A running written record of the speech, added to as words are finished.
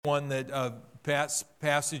one that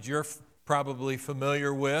passage you're probably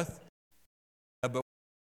familiar with. But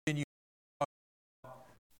can you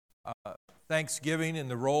talk about Thanksgiving and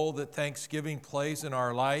the role that Thanksgiving plays in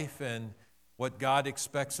our life and what God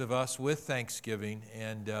expects of us with Thanksgiving?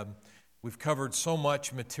 And we've covered so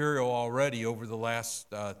much material already over the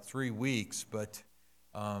last 3 weeks, but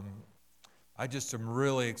I just am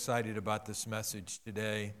really excited about this message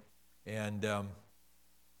today. And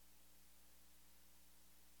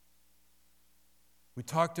we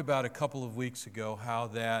talked about a couple of weeks ago how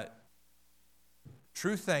that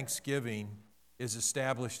true thanksgiving is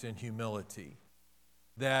established in humility.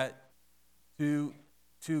 That to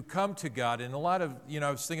come to God, and a lot of,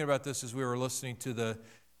 I was thinking about this as we were listening to the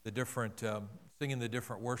different, singing the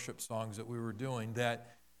different worship songs that we were doing,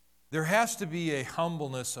 that there has to be a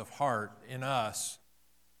humbleness of heart in us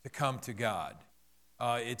to come to God.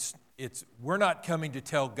 We're not coming to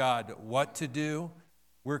tell God what to do.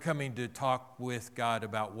 We're coming to talk with God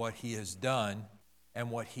about what He has done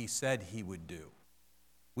and what He said He would do.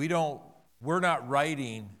 We're not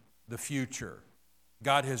writing the future.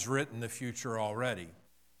 God has written the future already.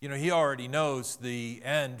 He already knows the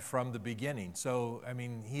end from the beginning. So,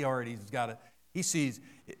 He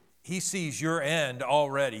sees your end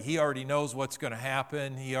already. He already knows what's going to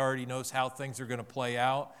happen. He already knows how things are going to play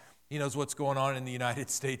out. He knows what's going on in the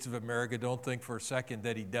United States of America. Don't think for a second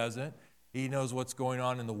that He doesn't. He knows what's going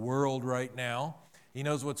on in the world right now. He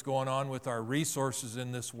knows what's going on with our resources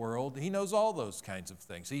in this world. He knows all those kinds of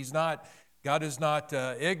things. God is not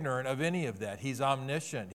ignorant of any of that. He's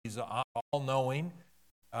omniscient. He's all-knowing.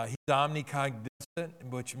 He's omnicognizant,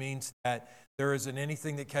 which means that there isn't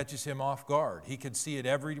anything that catches Him off guard. He can see it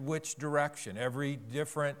every which direction,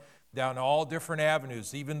 down all different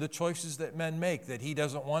avenues, even the choices that men make that He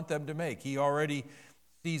doesn't want them to make. He already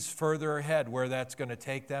sees further ahead where that's going to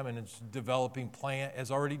take them, and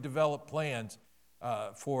has already developed plans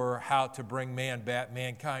for how to bring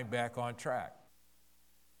mankind back on track.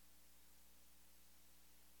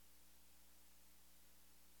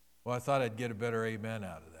 Well, I thought I'd get a better amen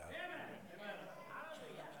out of that.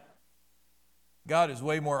 God is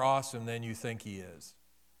way more awesome than you think He is.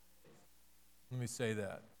 Let me say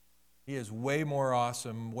that. He is way more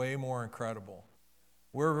awesome, way more incredible.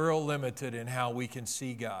 We're real limited in how we can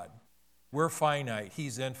see God. We're finite.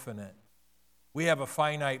 He's infinite. We have a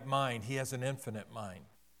finite mind. He has an infinite mind.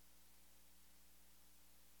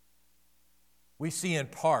 We see in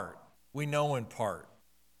part. We know in part.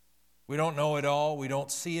 We don't know it all. We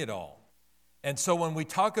don't see it all. And so when we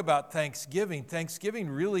talk about Thanksgiving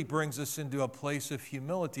really brings us into a place of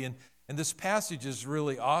humility. And this passage is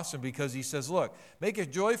really awesome because he says, look, make a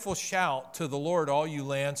joyful shout to the Lord, all you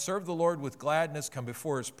lands. Serve the Lord with gladness. Come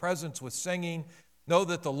before His presence with singing. Know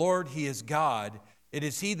that the Lord, He is God. It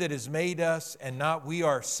is He that has made us and not we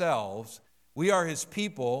ourselves. We are His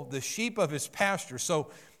people, the sheep of His pasture.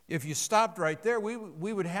 So if you stopped right there, we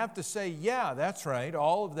would have to say, yeah, that's right.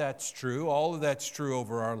 All of that's true. All of that's true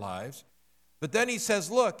over our lives. But then he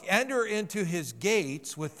says, look, enter into His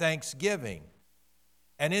gates with thanksgiving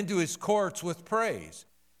and into His courts with praise.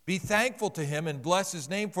 Be thankful to Him and bless His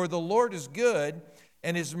name, for the Lord is good,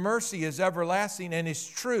 and His mercy is everlasting, and His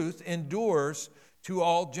truth endures to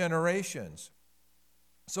all generations.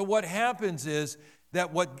 So what happens is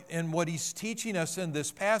that what He's teaching us in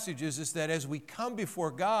this passage is that as we come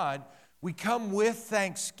before God, we come with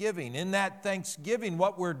thanksgiving. In that thanksgiving,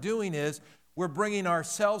 what we're doing is we're bringing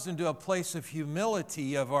ourselves into a place of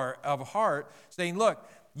humility of heart, saying, look,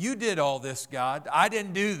 You did all this, God. I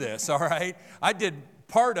didn't do this, all right? I did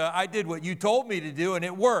what You told me to do, and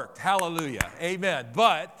it worked. Hallelujah. Amen.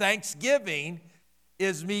 But thanksgiving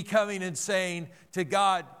is me coming and saying to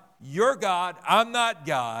God, You're God, I'm not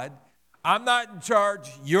God. I'm not in charge,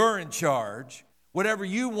 You're in charge. Whatever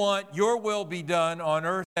You want, Your will be done on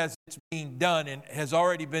earth as it's being done and has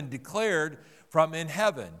already been declared from in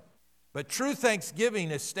heaven. But true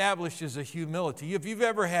thanksgiving establishes a humility. If you've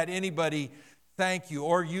ever had anybody thank you,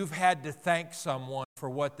 or you've had to thank someone for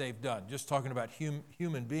what they've done, just talking about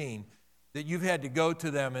human being, that you've had to go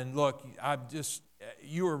to them and look,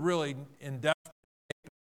 you were really in desperate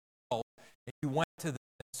help, and you went to them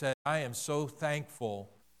and said, I am so thankful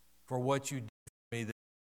for what You did for me.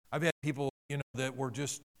 I've had people, that were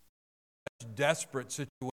just desperate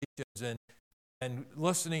situations and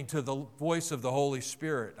listening to the voice of the Holy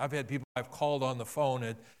Spirit. I've had people I've called on the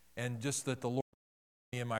phone and just that the Lord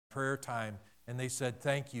me in my prayer time, and they said,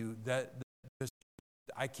 thank you. That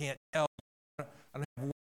I can't tell you. I don't have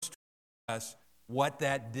words to express what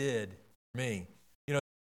that did for me. The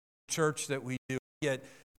church that we do, it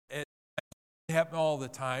happens all the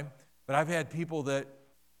time, but I've had people that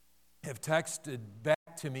have texted back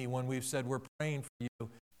to me when we've said, we're praying for you.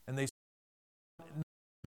 And they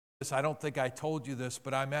said, I don't think I told you this,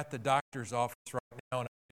 but I'm at the doctor's office right now and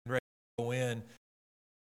I'm ready to go in and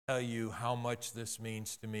tell you how much this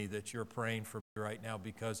means to me that you're praying for me right now,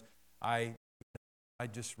 because I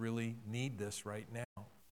just really need this right now.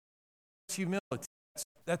 It's humility.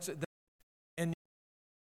 That's and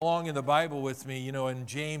along in the Bible with me, in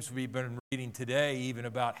James we've been reading today even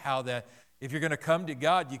about how that if you're going to come to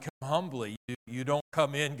God, you come humbly. You don't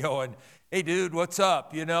come in going, hey, dude, what's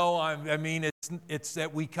up? It's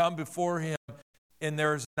that we come before Him, and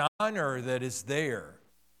there's an honor that is there.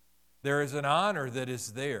 There is an honor that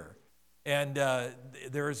is there. And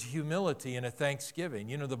there is humility and a thanksgiving.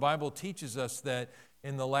 The Bible teaches us that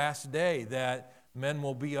in the last day that men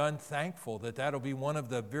will be unthankful, that'll be one of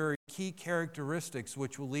the very key characteristics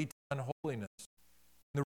which will lead to unholiness.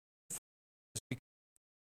 The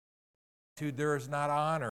there is not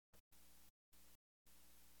honor.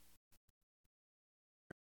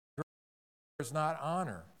 There is not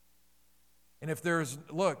honor. And if there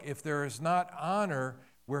is not honor,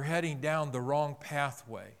 we're heading down the wrong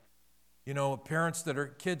pathway. Kids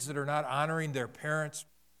that are not honoring their parents,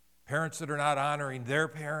 parents that are not honoring their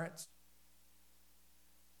parents,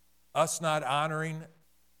 us not honoring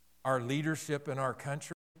our leadership in our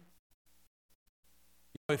country.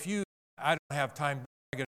 I don't have time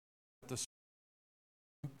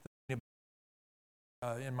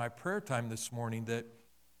in my prayer time this morning that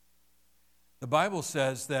the Bible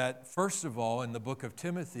says that, first of all, in the book of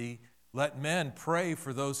Timothy, let men pray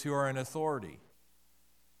for those who are in authority.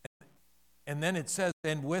 And then it says,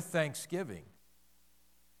 and with thanksgiving.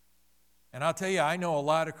 And I'll tell you, I know a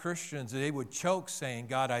lot of Christians, they would choke saying,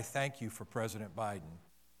 God, I thank you for President Biden.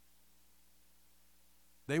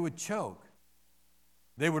 They would choke.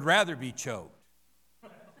 They would rather be choked.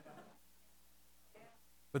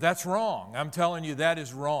 But that's wrong. I'm telling you, that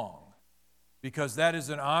is wrong. Because that is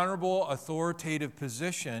an honorable, authoritative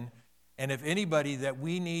position. And if anybody that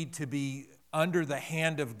we need to be under the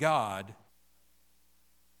hand of God,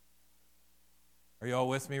 are you all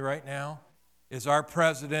with me right now? Is our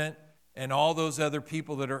president and all those other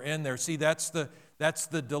people that are in there. See, that's the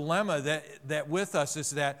dilemma that with us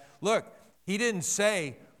is that, look, he didn't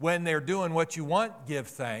say when they're doing what you want, give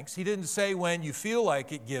thanks. He didn't say when you feel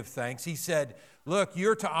like it, give thanks. He said, look,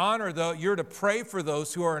 you're to honor, you're to pray for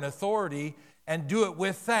those who are in authority and do it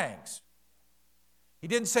with thanks. He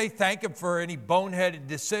didn't say thank them for any boneheaded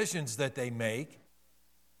decisions that they make.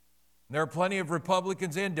 There are plenty of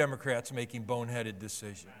Republicans and Democrats making boneheaded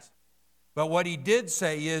decisions. But what he did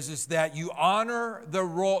say is that you honor the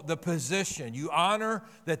role, the position. You honor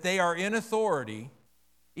that they are in authority.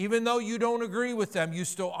 Even though you don't agree with them, you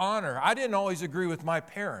still honor. I didn't always agree with my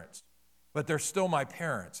parents, but they're still my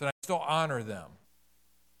parents, and I still honor them.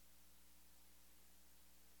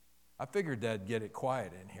 I figured that'd get it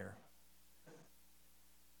quiet in here.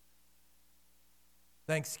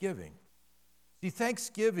 Thanksgiving. See,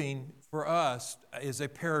 Thanksgiving for us is a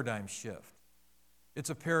paradigm shift. It's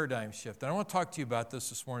a paradigm shift. And I want to talk to you about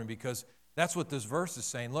this morning because that's what this verse is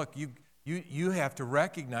saying. Look, you have to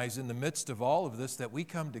recognize in the midst of all of this that we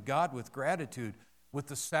come to God with gratitude.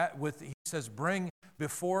 He says, bring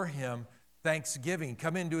before Him thanksgiving.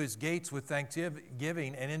 Come into His gates with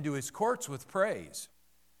thanksgiving and into His courts with praise.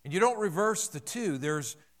 And you don't reverse the two.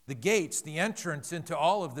 There's the gates, the entrance into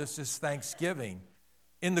all of this is thanksgiving.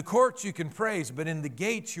 In the courts you can praise, but in the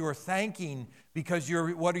gates you're thanking because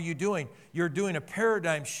what are you doing? You're doing a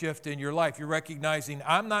paradigm shift in your life. You're recognizing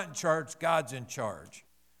I'm not in charge, God's in charge.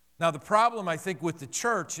 Now the problem I think with the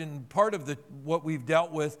church and part of what we've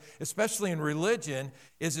dealt with, especially in religion,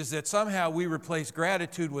 is that somehow we replace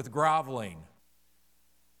gratitude with groveling.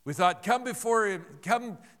 We thought come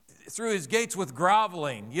through His gates with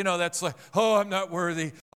groveling. That's like, oh, I'm not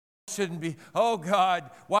worthy. Shouldn't be. Oh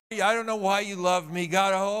God, why? I don't know why you love me,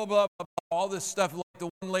 God. Oh, blah, blah, blah, all this stuff. Like the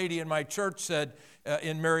one lady in my church said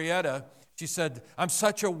in Marietta, she said, "I'm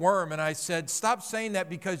such a worm," and I said, "Stop saying that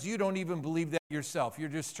because you don't even believe that yourself. You're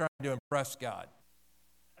just trying to impress God."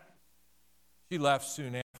 She left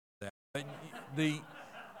soon after that.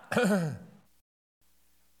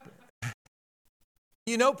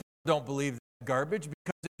 People don't believe that garbage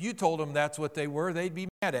because if you told them that's what they were, they'd be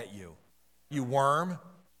mad at you. You worm.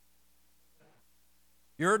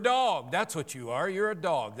 You're a dog. That's what you are. You're a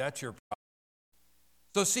dog. That's your problem.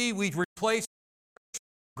 So see, we've replaced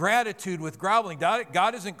gratitude with groveling.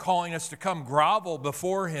 God isn't calling us to come grovel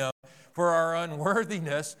before Him for our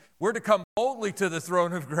unworthiness. We're to come boldly to the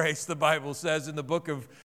throne of grace, the Bible says in the book of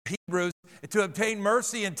Hebrews, to obtain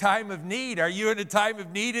mercy in time of need. Are you in a time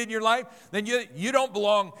of need in your life? Then you don't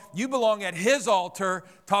belong. You belong at his altar,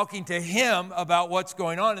 talking to him about what's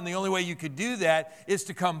going on. And the only way you could do that is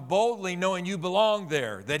to come boldly knowing you belong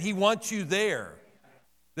there, that he wants you there,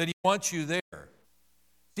 that he wants you there.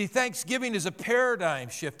 See, Thanksgiving is a paradigm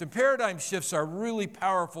shift, and paradigm shifts are really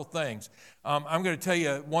powerful things. I'm going to tell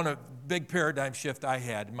you one big paradigm shift I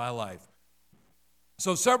had in my life.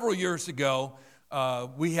 So several years ago,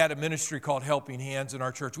 we had a ministry called Helping Hands in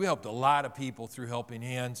our church. We helped a lot of people through Helping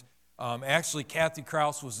Hands. Actually, Kathy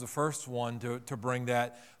Kraus was the first one to bring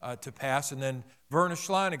that to pass, and then Verna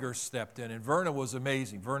Schleiniger stepped in, and Verna was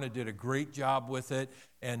amazing. Verna did a great job with it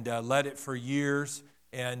and led it for years.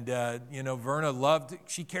 And, Verna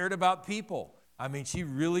she cared about people. I mean, she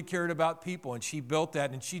really cared about people, and she built that.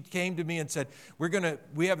 And she came to me and said,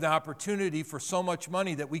 we have the opportunity for so much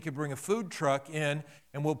money that we could bring a food truck in,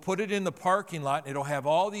 and we'll put it in the parking lot, and it'll have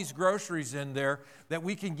all these groceries in there that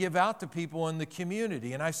we can give out to people in the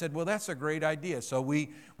community. And I said, well, that's a great idea. So we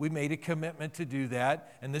made a commitment to do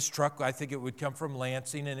that. And this truck, I think it would come from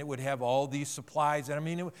Lansing, and it would have all these supplies. And I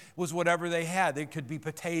mean, it was whatever they had. It could be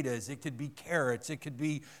potatoes. It could be carrots. It could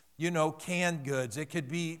be canned goods. It could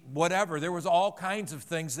be whatever. There was all kinds of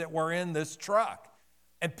things that were in this truck.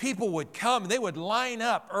 And people would come. They would line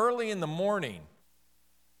up early in the morning.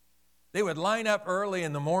 And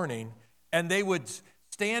they would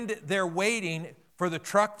stand there waiting for the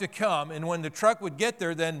truck to come. And when the truck would get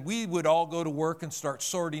there, then we would all go to work and start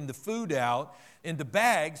sorting the food out into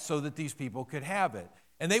bags so that these people could have it.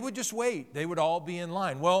 And they would just wait. They would all be in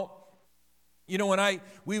line. Well, when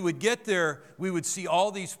we would get there, we would see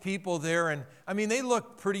all these people there, and I mean, a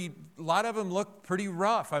lot of them looked pretty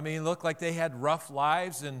rough. I mean, it looked like they had rough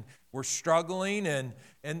lives and were struggling, and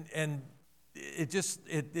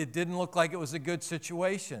it didn't look like it was a good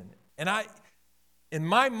situation. And in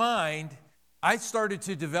my mind, I started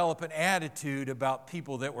to develop an attitude about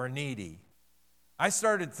people that were needy. I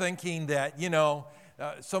started thinking that,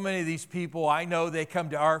 so many of these people, I know they come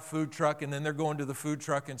to our food truck, and then they're going to the food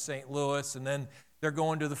truck in St. Louis, and then they're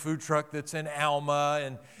going to the food truck that's in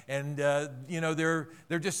Alma, and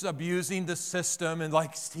they're just abusing the system. And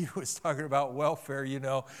like Steve was talking about welfare,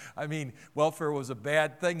 I mean, welfare was a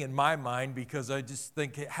bad thing in my mind because I just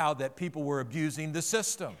think how that people were abusing the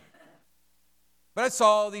system. But I saw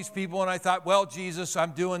all these people, and I thought, well, Jesus,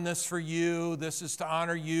 I'm doing this for you. This is to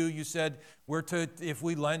honor you. You said if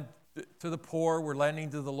we lend to the poor, we're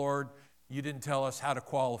lending to the Lord. You didn't tell us how to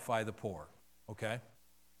qualify the poor, okay?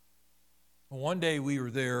 Well, one day we were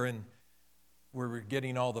there, and we were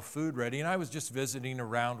getting all the food ready, and I was just visiting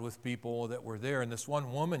around with people that were there, and this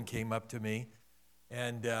one woman came up to me,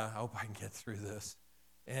 and I hope I can get through this.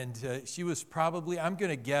 And she was probably, I'm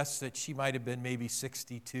going to guess that she might have been maybe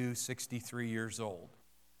 62, 63 years old.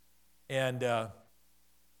 And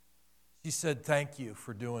she said, thank you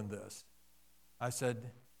for doing this. I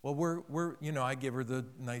said, well, we're I give her the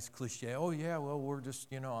nice cliche, oh, yeah, well, we're just,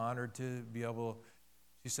 honored to be able.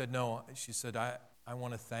 She said, no. She said, I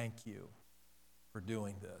want to thank you for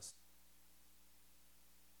doing this.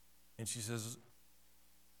 And she says,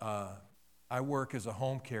 I work as a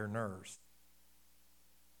home care nurse.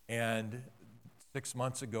 And 6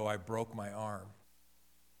 months ago, I broke my arm.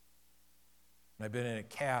 And I've been in a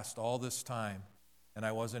cast all this time, and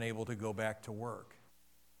I wasn't able to go back to work.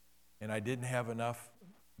 And I didn't have enough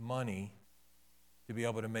money to be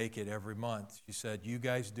able to make it every month. She said, you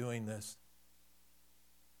guys doing this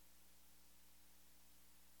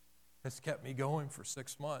has kept me going for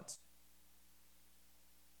 6 months.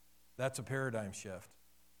 That's a paradigm shift.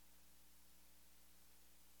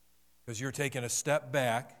 Because you're taking a step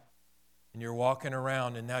back and you're walking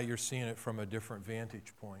around, and now you're seeing it from a different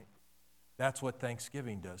vantage point. That's what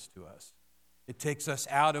Thanksgiving does to us. It takes us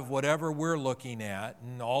out of whatever we're looking at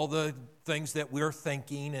and all the things that we're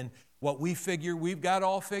thinking and what we figure we've got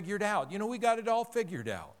all figured out. We got it all figured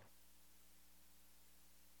out.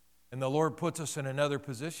 And the Lord puts us in another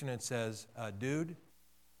position and says, dude,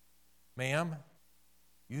 ma'am,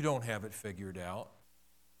 you don't have it figured out.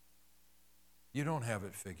 You don't have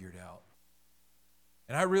it figured out.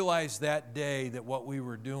 And I realized that day that what we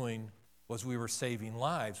were doing was we were saving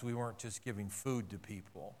lives. We weren't just giving food to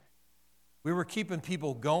people. We were keeping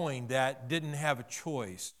people going that didn't have a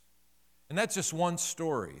choice. And that's just one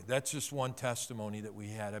story. That's just one testimony that we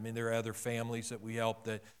had. I mean, there are other families that we helped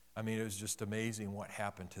that, it was just amazing what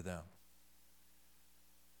happened to them.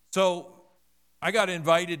 So I got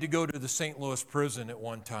invited to go to the St. Louis prison at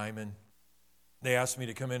one time, and they asked me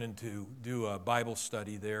to come in and to do a Bible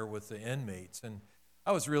study there with the inmates. And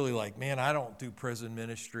I was really like, man, I don't do prison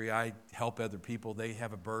ministry. I help other people. They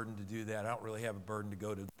have a burden to do that. I don't really have a burden to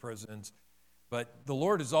go to the prisons. But the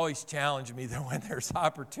Lord has always challenged me that when there's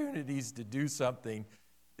opportunities to do something,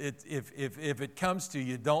 if it comes to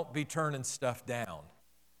you, don't be turning stuff down.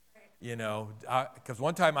 You know, because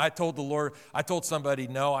one time I told the Lord, I told somebody,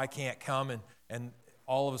 no, I can't come, and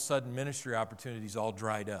all of a sudden ministry opportunities all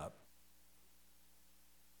dried up.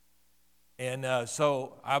 And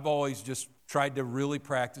so I've always just tried to really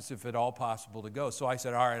practice, if at all possible, to go. So I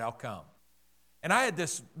said, all right, I'll come. And I had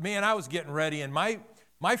this, man, I was getting ready, and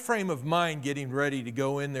my frame of mind getting ready to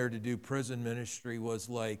go in there to do prison ministry was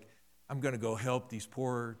like, I'm going to go help these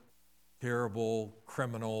poor, terrible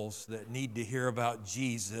criminals that need to hear about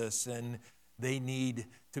Jesus, and they need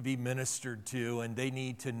to be ministered to, and they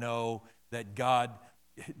need to know that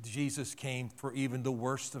Jesus came for even the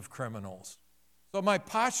worst of criminals. So my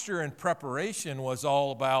posture and preparation was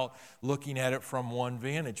all about looking at it from one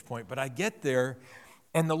vantage point. But I get there,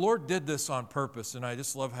 and the Lord did this on purpose, and I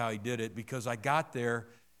just love how he did it, because I got there,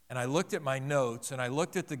 and I looked at my notes, and I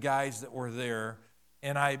looked at the guys that were there,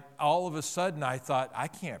 and all of a sudden I thought, I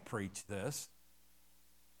can't preach this.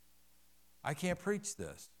 I can't preach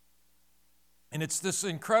this. And it's this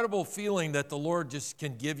incredible feeling that the Lord just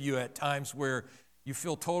can give you at times where you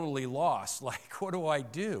feel totally lost. Like, what do I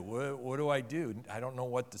do? What do I do? I don't know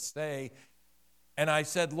what to say. And I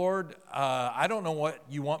said, Lord, I don't know what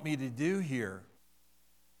you want me to do here.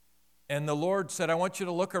 And the Lord said, I want you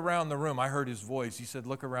to look around the room. I heard his voice. He said,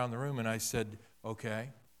 look around the room. And I said, okay.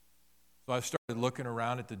 So I started looking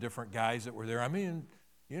around at the different guys that were there. I mean,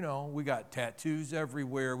 you know, we got tattoos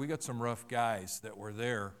everywhere. We got some rough guys that were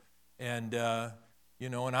there. And, you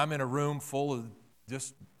know, and I'm in a room full of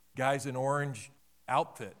just guys in orange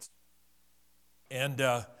outfits. And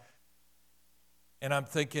I'm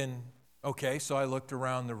thinking, okay, so I looked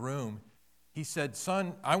around the room. He said,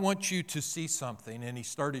 son, I want you to see something. And he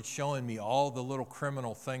started showing me all the little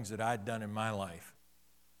criminal things that I'd done in my life.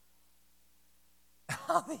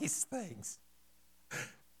 All these things.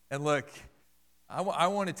 And look, I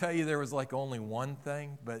want to tell you there was like only one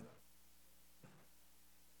thing, but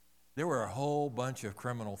there were a whole bunch of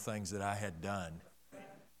criminal things that I had done.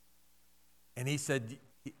 And he said,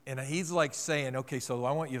 and he's like saying, okay, so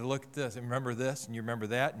I want you to look at this and remember this and you remember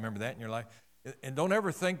that in your life. And don't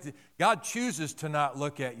ever think that God chooses to not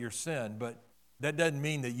look at your sin, but that doesn't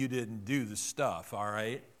mean that you didn't do the stuff, all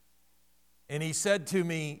right? And he said to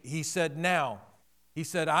me, he said,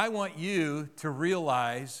 I want you to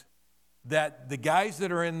realize that the guys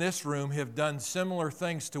that are in this room have done similar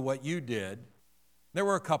things to what you did. There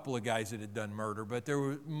were a couple of guys that had done murder, but there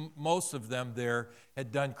were most of them there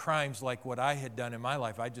had done crimes like what I had done in my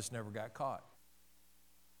life. I just never got caught.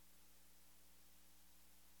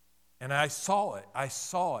 And I saw it.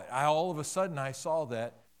 All of a sudden, I saw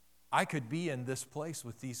that I could be in this place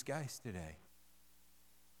with these guys today.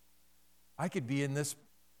 I could be in this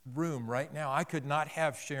room right now. I could not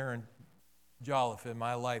have Sharon Jolliffe in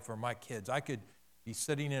my life or my kids. I could be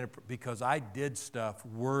sitting in it because I did stuff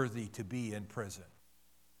worthy to be in prison.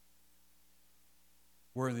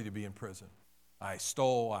 Worthy to be in prison. I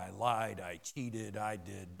stole, I lied, I cheated,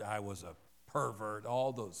 I was a pervert,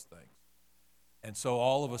 all those things. And so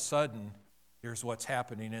all of a sudden, here's what's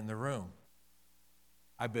happening in the room.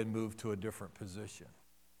 I've been moved to a different position.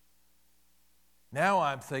 Now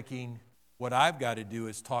I'm thinking, what I've got to do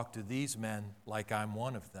is talk to these men like I'm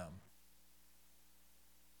one of them.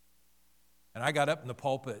 And I got up in the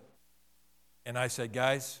pulpit and I said,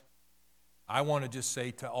 guys, I want to just say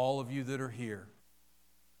to all of you that are here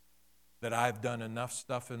that I've done enough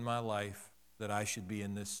stuff in my life that I should be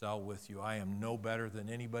in this cell with you. I am no better than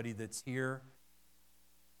anybody that's here.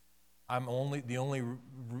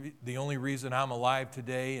 The only reason I'm alive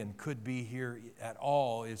today and could be here at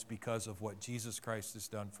all is because of what Jesus Christ has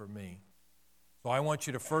done for me. So I want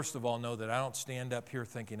you to first of all know that I don't stand up here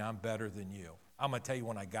thinking I'm better than you. I'm going to tell you,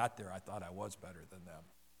 when I got there, I thought I was better than them.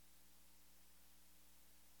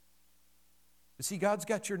 But see, God's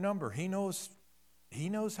got your number. He knows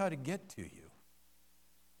how to get to you.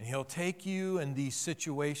 And he'll take you in these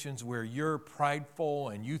situations where you're prideful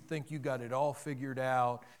and you think you got it all figured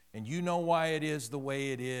out and you know why it is the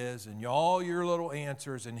way it is and all your little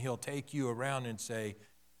answers, and he'll take you around and say,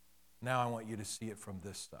 now I want you to see it from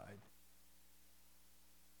this side.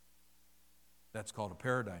 That's called a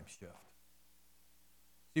paradigm shift.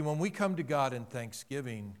 See, when we come to God in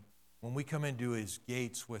thanksgiving, when we come into his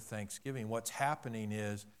gates with thanksgiving, what's happening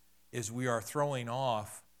is we are throwing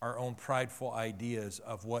off our own prideful ideas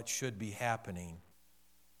of what should be happening.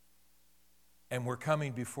 And we're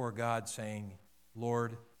coming before God saying,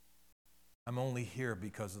 Lord, I'm only here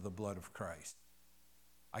because of the blood of Christ.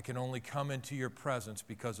 I can only come into your presence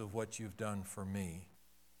because of what you've done for me.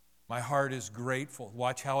 My heart is grateful.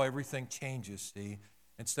 Watch how everything changes, see?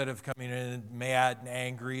 Instead of coming in mad and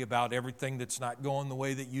angry about everything that's not going the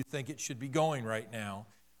way that you think it should be going right now,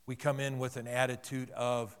 we come in with an attitude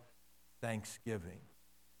of thanksgiving.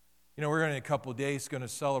 You know, we're in a couple of days going to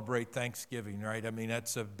celebrate Thanksgiving, right? I mean,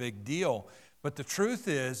 that's a big deal. But the truth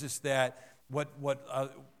is that what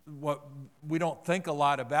we don't think a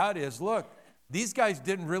lot about is, look, these guys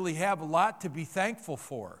didn't really have a lot to be thankful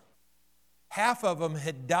for. Half of them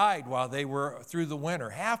had died while they were through the winter.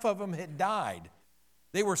 Half of them had died.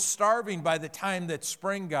 They were starving by the time that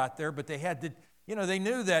spring got there, but they had to, they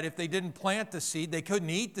knew that if they didn't plant the seed, they couldn't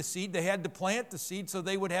eat the seed. They had to plant the seed so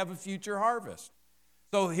they would have a future harvest.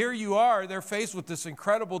 So here you are, they're faced with this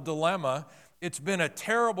incredible dilemma. It's been a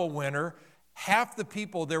terrible winter. Half the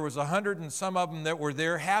people, there was 100 and some of them that were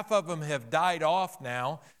there. Half of them have died off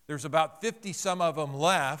now. There's about 50 some of them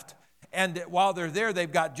left. And while they're there,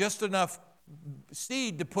 they've got just enough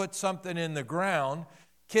seed to put something in the ground.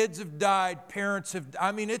 Kids have died, parents have,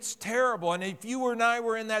 it's terrible. And if you and I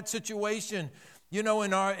were in that situation,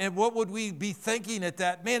 and what would we be thinking at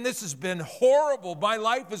that? Man, this has been horrible. My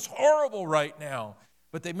life is horrible right now.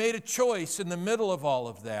 But they made a choice in the middle of all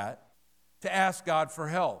of that to ask God for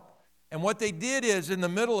help. And what they did is, in the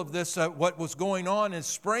middle of this, what was going on as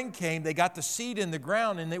spring came, they got the seed in the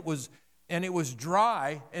ground, and it was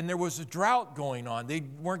dry, and there was a drought going on. They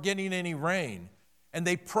weren't getting any rain. And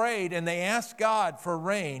they prayed, and they asked God for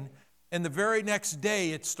rain, and the very next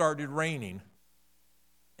day it started raining.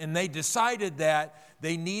 And they decided that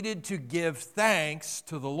they needed to give thanks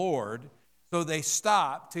to the Lord, so they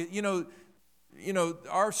stopped.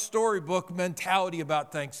 Our storybook mentality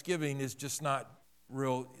about Thanksgiving is just not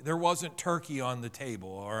real. There wasn't turkey on the table,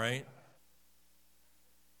 all right?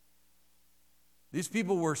 These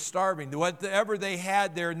people were starving. Whatever they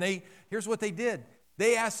had there, and here's what they did.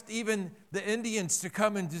 They asked even the Indians to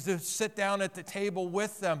come and to sit down at the table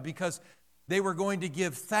with them because they were going to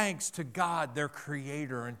give thanks to God, their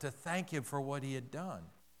Creator, and to thank Him for what He had done.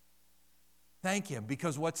 Thank Him,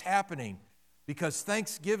 because what's happening? Because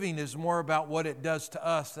Thanksgiving is more about what it does to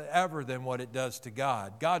us ever than what it does to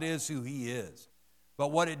God. God is who He is.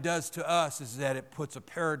 But what it does to us is that it puts a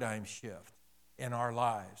paradigm shift in our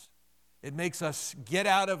lives. It makes us get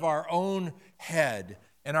out of our own head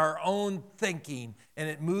and our own thinking, and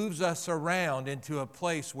it moves us around into a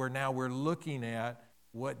place where now we're looking at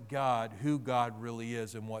who God really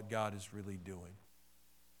is and what God is really doing.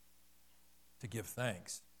 To give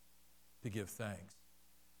thanks. To give thanks.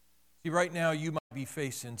 See, right now you might be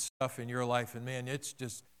facing stuff in your life, and man, it's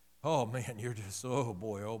just, oh man, you're just, oh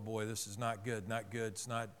boy, this is not good, it's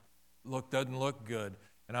doesn't look good.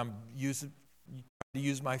 And I'm trying to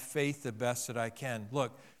use my faith the best that I can.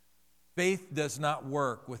 Look, faith does not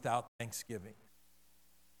work without thanksgiving.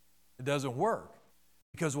 It doesn't work.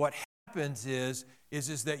 Because what happens is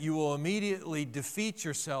that you will immediately defeat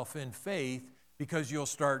yourself in faith because you'll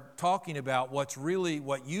start talking about what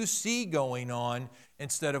you see going on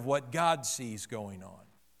instead of what God sees going on.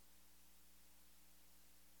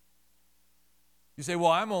 You say,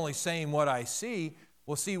 well, I'm only saying what I see.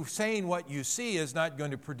 Well, see, saying what you see is not going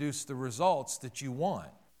to produce the results that you want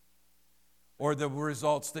or the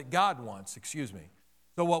results that God wants,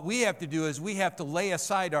 So what we have to do is we have to lay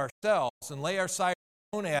aside ourselves and lay aside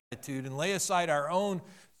our own attitude and lay aside our own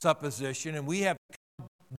supposition, and we have to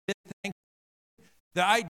give thanks. The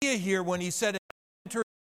idea here when he said enter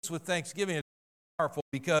with thanksgiving is powerful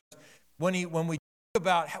because when we talk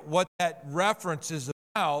about what that reference is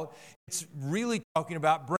about, it's really talking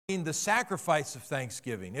about bringing the sacrifice of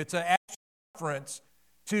thanksgiving. It's an actual reference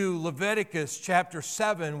to Leviticus chapter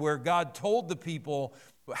 7 where God told the people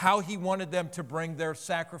how He wanted them to bring their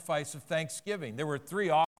sacrifice of thanksgiving. There were 3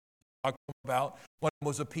 offerings to talk about. One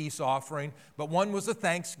was a peace offering, but one was a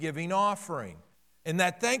thanksgiving offering. And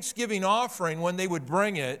that thanksgiving offering, when they would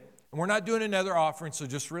bring it, and we're not doing another offering, so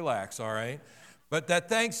just relax, all right? But that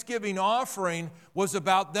thanksgiving offering was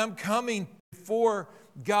about them coming before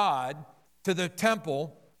God to the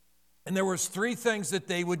temple, and there was 3 things that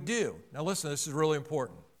they would do. Now listen, this is really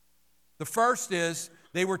important. The first is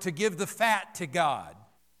they were to give the fat to God.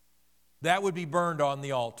 That would be burned on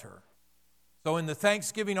the altar. So in the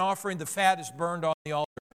thanksgiving offering, the fat is burned on the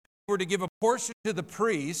altar. They were to give a portion to the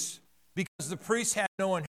priests because the priests had no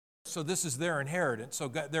inheritance, so this is their inheritance. So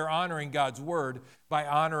they're honoring God's word by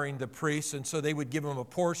honoring the priests, and so they would give them a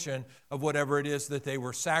portion of whatever it is that they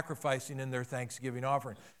were sacrificing in their thanksgiving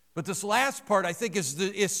offering. But this last part, I think, is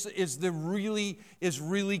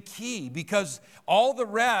really key because all the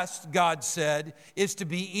rest, God said, is to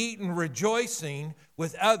be eaten rejoicing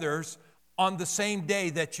with others on the same day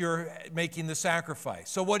that you're making the sacrifice.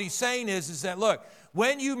 So what he's saying is that, look,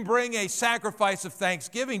 when you bring a sacrifice of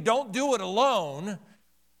thanksgiving, don't do it alone.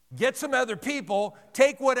 Get some other people,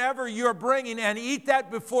 take whatever you're bringing and eat that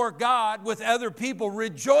before God with other people,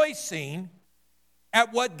 rejoicing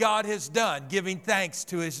at what God has done, giving thanks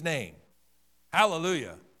to his name.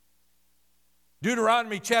 Hallelujah.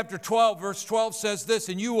 Deuteronomy chapter 12, verse 12 says this,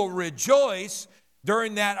 and you will rejoice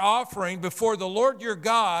during that offering before the Lord your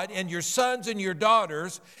God, and your sons and your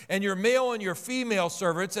daughters, and your male and your female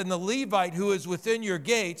servants, and the Levite who is within your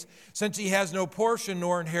gates, since he has no portion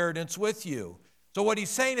nor inheritance with you. So what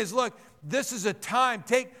he's saying is, look, this is a time,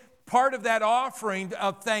 take part of that offering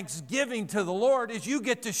of thanksgiving to the Lord is you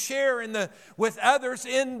get to share with others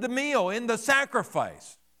in the meal, in the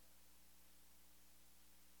sacrifice.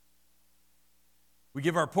 We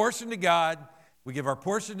give our portion to God. We give our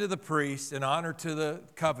portion to the priest in honor to the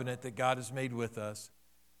covenant that God has made with us.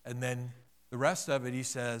 And then the rest of it, he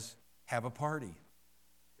says, have a party.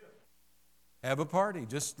 Have a party.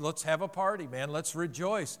 Just let's have a party, man. Let's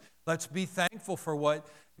rejoice. Let's be thankful for what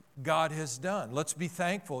God has done. Let's be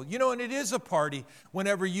thankful. You know, and it is a party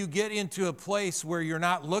whenever you get into a place where you're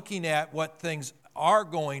not looking at what things are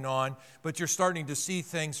going on, but you're starting to see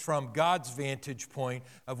things from God's vantage point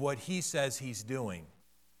of what he says he's doing.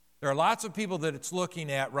 There are lots of people that it's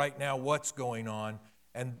looking at right now what's going on,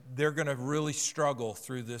 and they're going to really struggle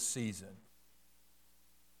through this season.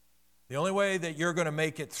 The only way that you're going to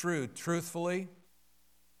make it through, truthfully,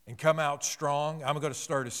 and come out strong, I'm going to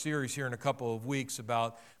start a series here in a couple of weeks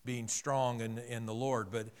about being strong in the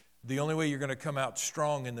Lord, but the only way you're going to come out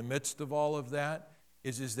strong in the midst of all of that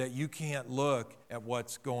is that you can't look at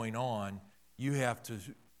what's going on. You have to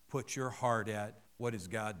put your heart at what is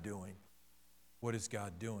God doing. What is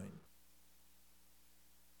God doing?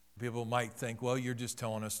 People might think, well, you're just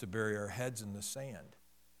telling us to bury our heads in the sand.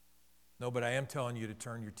 No, but I am telling you to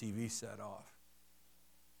turn your TV set off.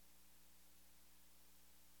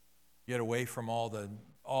 Get away from all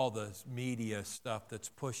the media stuff that's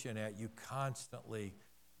pushing at you constantly,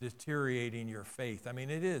 deteriorating your faith. I mean,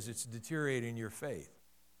 it's deteriorating your faith.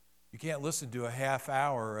 You can't listen to a half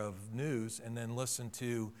hour of news and then listen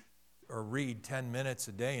to or read 10 minutes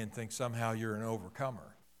a day and think somehow you're an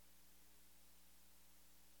overcomer.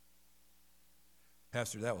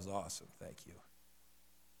 Pastor, that was awesome. Thank you.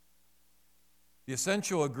 The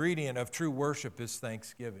essential ingredient of true worship is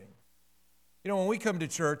thanksgiving. You know, when we come to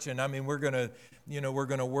church and we're going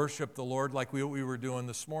to worship the Lord like we were doing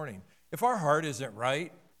this morning. If our heart isn't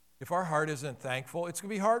right, if our heart isn't thankful, it's going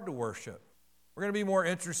to be hard to worship. We're going to be more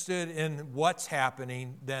interested in what's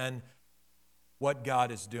happening than what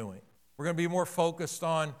God is doing. We're going to be more focused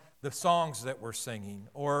on the songs that we're singing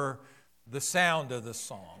or the sound of the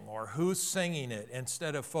song or who's singing it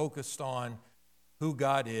instead of focused on who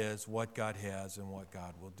God is, what God has, and what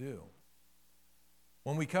God will do.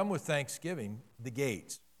 When we come with thanksgiving, the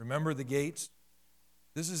gates. Remember the gates?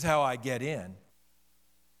 This is how I get in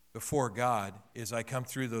before God, is I come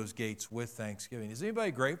through those gates with thanksgiving. Is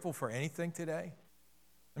anybody grateful for anything today?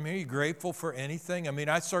 Are you grateful for anything?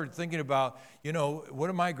 I started thinking about, what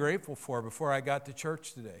am I grateful for before I got to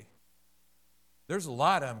church today? There's a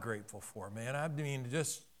lot I'm grateful for, man.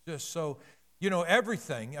 Just so,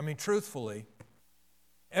 everything, truthfully,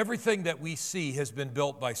 everything that we see has been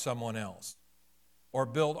built by someone else or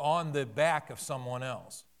built on the back of someone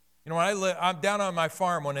else. When I'm down on my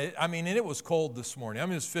farm, and it was cold this morning.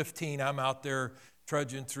 I'm just 15. I'm out there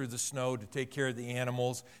trudging through the snow to take care of the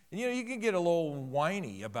animals. And, you can get a little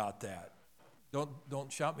whiny about that.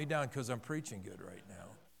 Don't shout me down because I'm preaching good right now.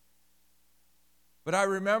 But I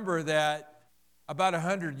remember that about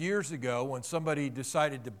 100 years ago when somebody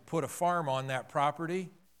decided to put a farm on that property,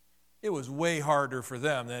 it was way harder for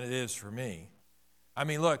them than it is for me.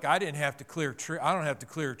 Look, I don't have to clear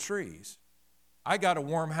trees. I got a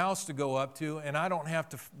warm house to go up to, and I don't have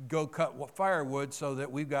to go cut firewood so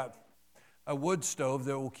that we've got a wood stove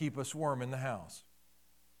that will keep us warm in the house.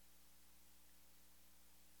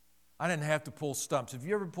 I didn't have to pull stumps. Have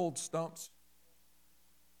you ever pulled stumps?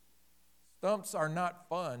 Stumps are not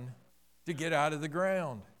fun to get out of the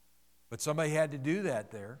ground, but somebody had to do that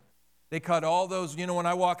there. They cut all those, when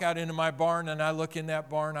I walk out into my barn and I look in that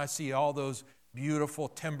barn, I see all those beautiful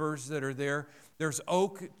timbers that are there. There's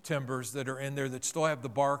oak timbers that are in there that still have the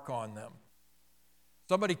bark on them.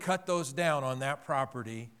 Somebody cut those down on that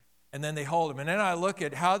property, and then they hauled them. And then I look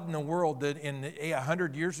at how in the world did,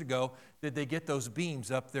 100 years ago, did they get those beams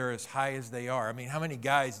up there as high as they are? How many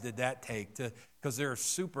guys did that take? Because they're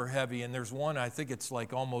super heavy, and there's one, I think it's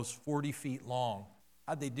like almost 40 feet long.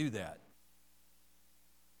 How'd they do that?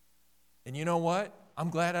 And you know what? I'm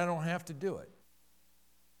glad I don't have to do it.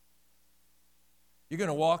 You're going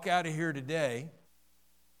to walk out of here today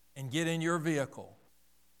and get in your vehicle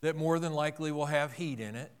that more than likely will have heat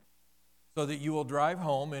in it so that you will drive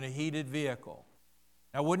home in a heated vehicle.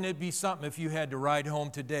 Now, wouldn't it be something if you had to ride home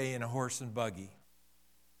today in a horse and buggy?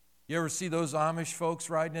 You ever see those Amish folks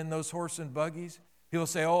riding in those horse and buggies? People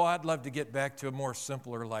say, oh, I'd love to get back to a more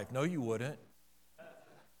simpler life. No, you wouldn't.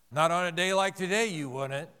 Not on a day like today, you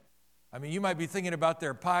wouldn't. I mean, you might be thinking about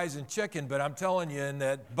their pies and chicken, but I'm telling you, in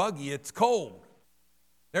that buggy, it's cold.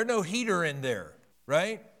 There's no heater in there,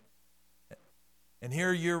 right? And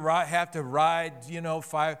here you have to ride,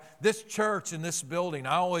 this church and this building,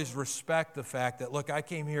 I always respect the fact that, look, I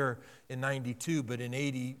came here in 92, but in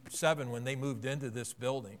 87 when they moved into this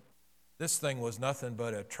building, this thing was nothing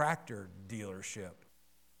but a tractor dealership.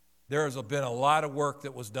 There has been a lot of work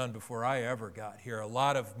that was done before I ever got here, a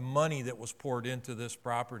lot of money that was poured into this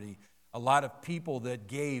property, a lot of people that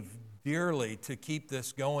gave dearly to keep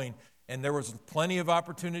this going, and there was plenty of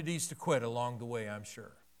opportunities to quit along the way, I'm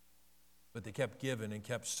sure. But they kept giving and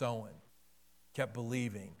kept sowing, kept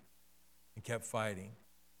believing, and kept fighting.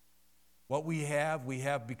 What we have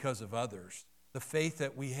because of others. The faith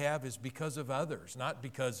that we have is because of others, not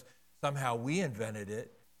because somehow we invented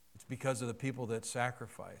it. It's because of the people that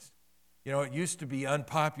sacrificed. It used to be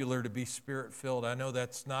unpopular to be Spirit-filled. I know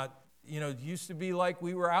that's not, it used to be like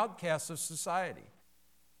we were outcasts of society.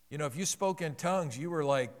 If you spoke in tongues, you were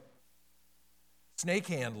like snake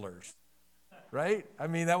handlers. Right? I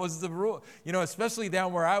mean, that was the rule. Especially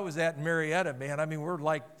down where I was at in Marietta, man. I mean, we're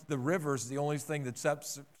like the river's the only thing that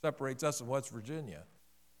separates us and West Virginia.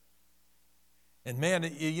 And man,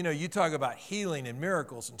 you talk about healing and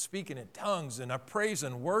miracles and speaking in tongues and praise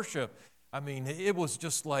and worship. I mean, it was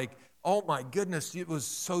just like, oh my goodness, it was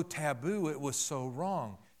so taboo. It was so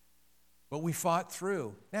wrong. But we fought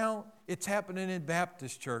through. Now, it's happening in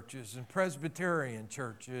Baptist churches and Presbyterian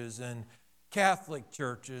churches and Catholic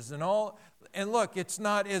churches and all. And look, it's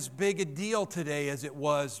not as big a deal today as it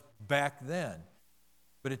was back then,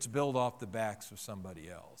 but it's built off the backs of somebody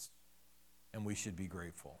else, and we should be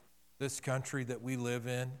grateful. This country that we live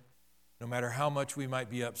in, no matter how much we might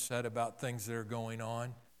be upset about things that are going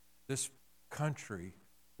on, this country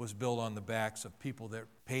was built on the backs of people that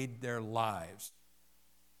paid their lives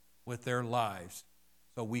with their lives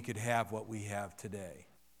so we could have what we have today,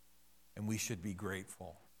 and we should be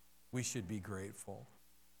grateful. We should be grateful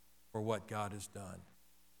for what God has done.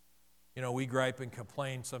 We gripe and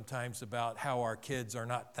complain sometimes about how our kids are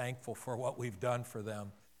not thankful for what we've done for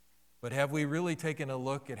them. But have we really taken a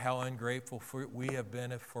look at how ungrateful we have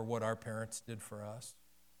been for what our parents did for us?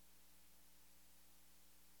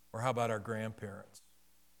 Or how about our grandparents?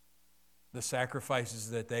 The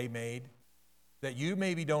sacrifices that they made that you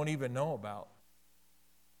maybe don't even know about,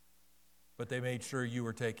 but they made sure you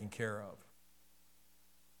were taken care of.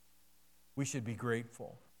 We should be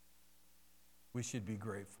grateful. We should be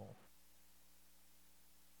grateful.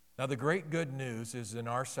 Now, the great good news is in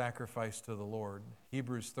our sacrifice to the Lord.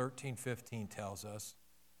 Hebrews 13:15 tells us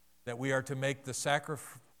that we are to make the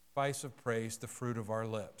sacrifice of praise the fruit of our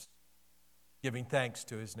lips, giving thanks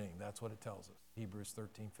to his name. That's what it tells us, Hebrews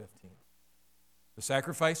 13:15. The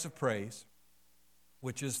sacrifice of praise,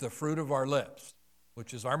 which is the fruit of our lips,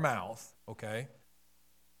 which is our mouth, okay?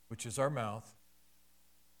 Which is our mouth,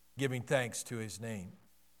 giving thanks to his name.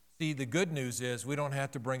 See, the good news is we don't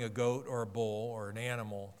have to bring a goat or a bull or an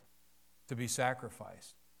animal to be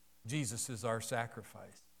sacrificed. Jesus is our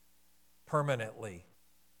sacrifice permanently.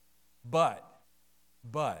 But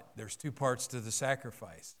there's two parts to the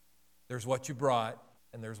sacrifice. There's what you brought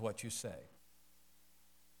and there's what you say.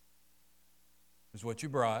 There's what you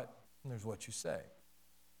brought and there's what you say.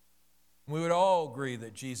 We would all agree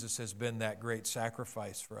that Jesus has been that great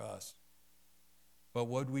sacrifice for us. But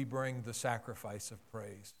would we bring the sacrifice of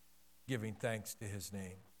praise, giving thanks to his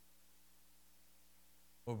name?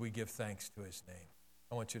 Would we give thanks to his name?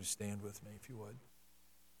 I want you to stand with me if you would.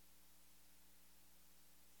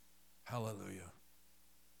 Hallelujah.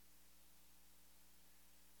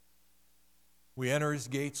 We enter his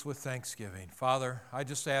gates with thanksgiving. Father, I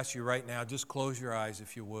just ask you right now, just close your eyes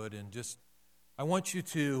if you would, and I want you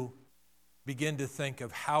to begin to think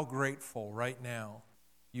of how grateful right now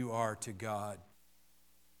you are to God.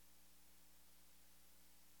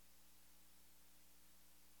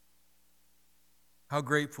 How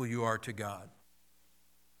grateful you are to God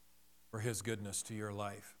for his goodness to your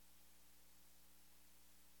life.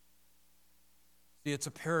 See, it's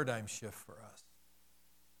a paradigm shift for us.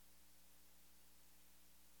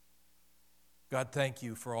 God, thank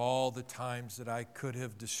you for all the times that I could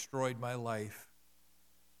have destroyed my life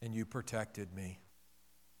and you protected me.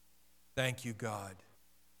 Thank you, God.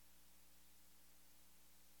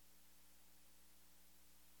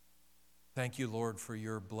 Thank you, Lord, for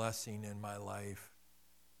your blessing in my life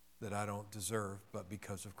that I don't deserve, but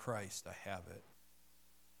because of Christ, I have it.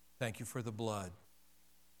 Thank you for the blood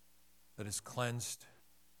that has cleansed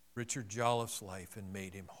Richard Jolliffe's life and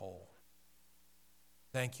made him whole.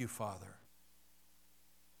 Thank you, Father.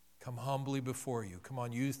 Come humbly before you. Come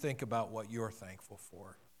on, you think about what you're thankful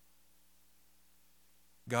for.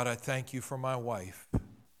 God, I thank you for my wife,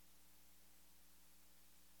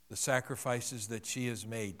 the sacrifices that she has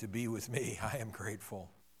made to be with me. I am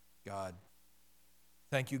grateful, God.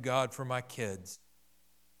 Thank you, God, for my kids.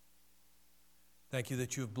 Thank you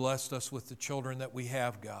that you have blessed us with the children that we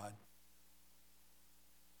have, God.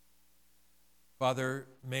 Father,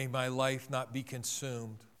 may my life not be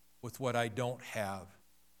consumed with what I don't have,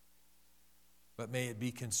 but may it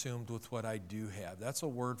be consumed with what I do have. That's a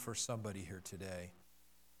word for somebody here today.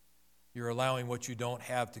 You're allowing what you don't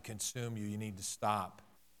have to consume you. You need to stop.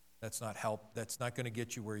 That's not help. That's not going to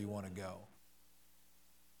get you where you want to go.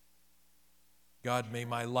 God, may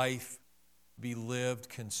my life be lived,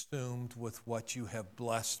 consumed with what you have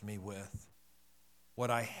blessed me with, what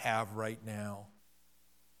I have right now.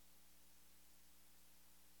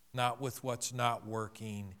 Not with what's not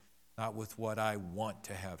working, not with what I want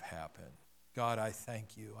to have happen. God, I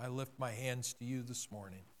thank you. I lift my hands to you this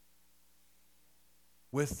morning.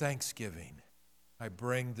 With thanksgiving, I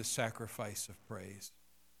bring the sacrifice of praise.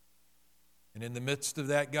 And in the midst of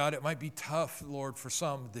that, God, it might be tough, Lord, for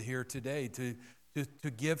some to hear today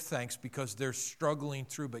to give thanks because they're struggling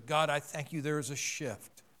through. But God, I thank you there is a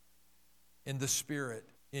shift in the Spirit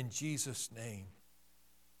in Jesus' name.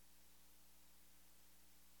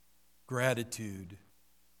 Gratitude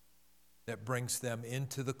that brings them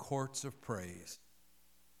into the courts of praise.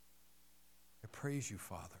 I praise you,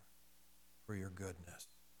 Father, for your goodness.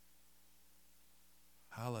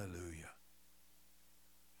 Hallelujah.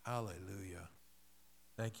 Hallelujah.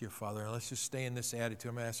 Thank you, Father. And let's just stay in this attitude.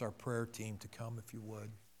 I'm going to ask our prayer team to come, if you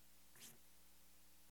would.